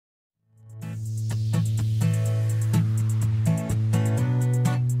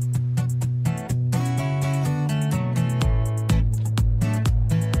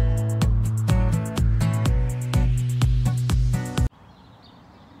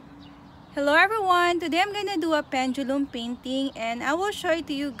Hello everyone, today I'm gonna do a pendulum painting and I will show it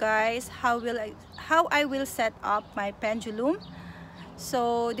to you guys how I will set up my pendulum.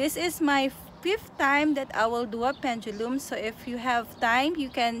 So this is my 5th time that I will do a pendulum, so if you have time you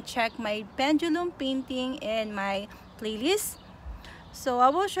can check my pendulum painting in my playlist. So I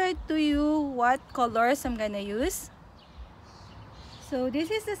will show it to you what colors I'm gonna use. So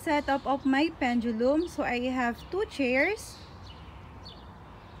this is the setup of my pendulum. So I have 2 chairs.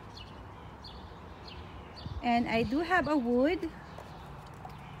 And I do have a wood.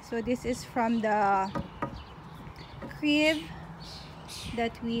 So this is from the crib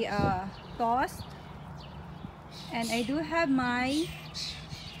that we tossed. And I do have my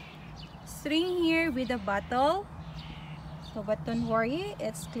string here with a bottle. So but don't worry,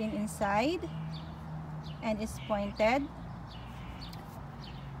 it's clean inside and it's pointed.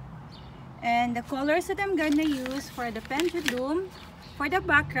 And the colors that I'm gonna use for the pendulum, for the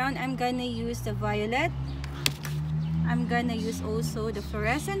background, I'm gonna use the violet. I'm gonna use also the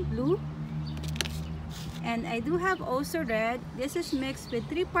fluorescent blue, and I do have also red. This is mixed with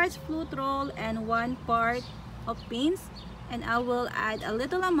 3 parts Floetrol and 1 part of paints, and I will add a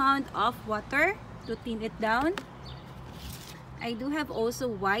little amount of water to thin it down. I do have also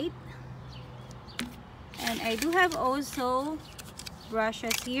white, and I do have also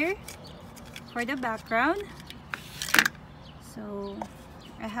brushes here for the background. So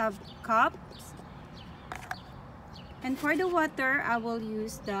I have cups. And for the water, I will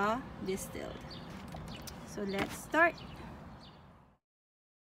use the distilled. So let's start.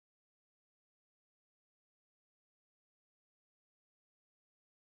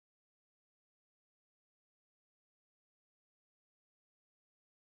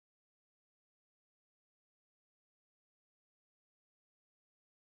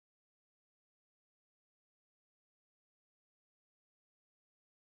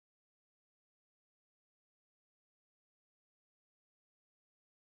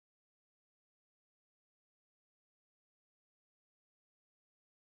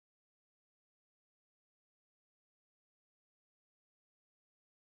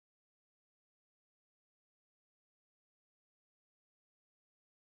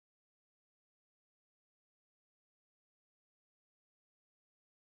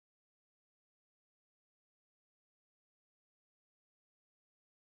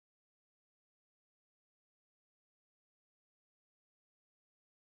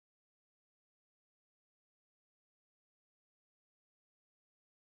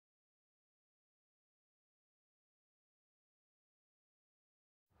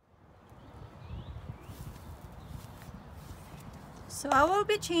 So I will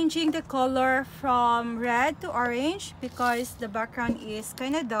be changing the color from red to orange because the background is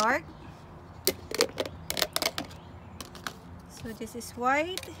kind of dark. So this is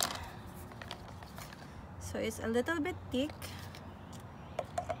white. So it's a little bit thick.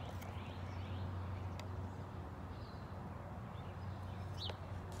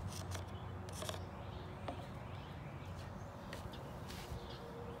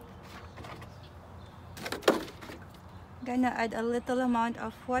 Gonna add a little amount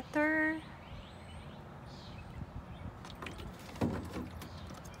of water.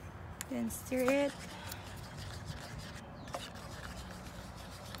 Then stir it.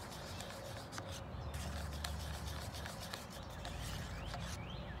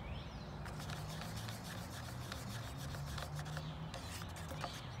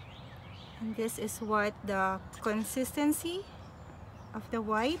 And this is what the consistency of the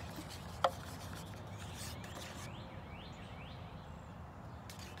white.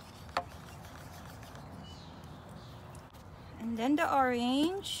 And then the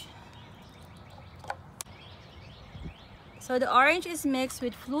orange. So the orange is mixed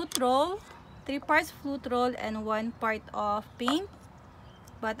with Floetrol, 3 parts Floetrol and 1 part of paint.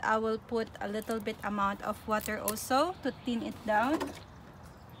 But I will put a little bit amount of water also to thin it down.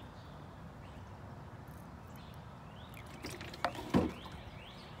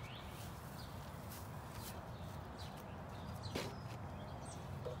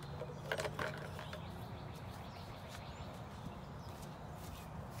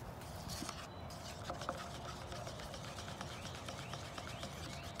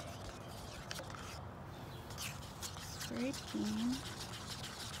 Very thin.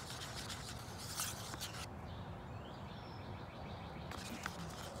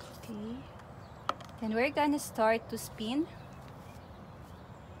 Okay. Then we're gonna start to spin.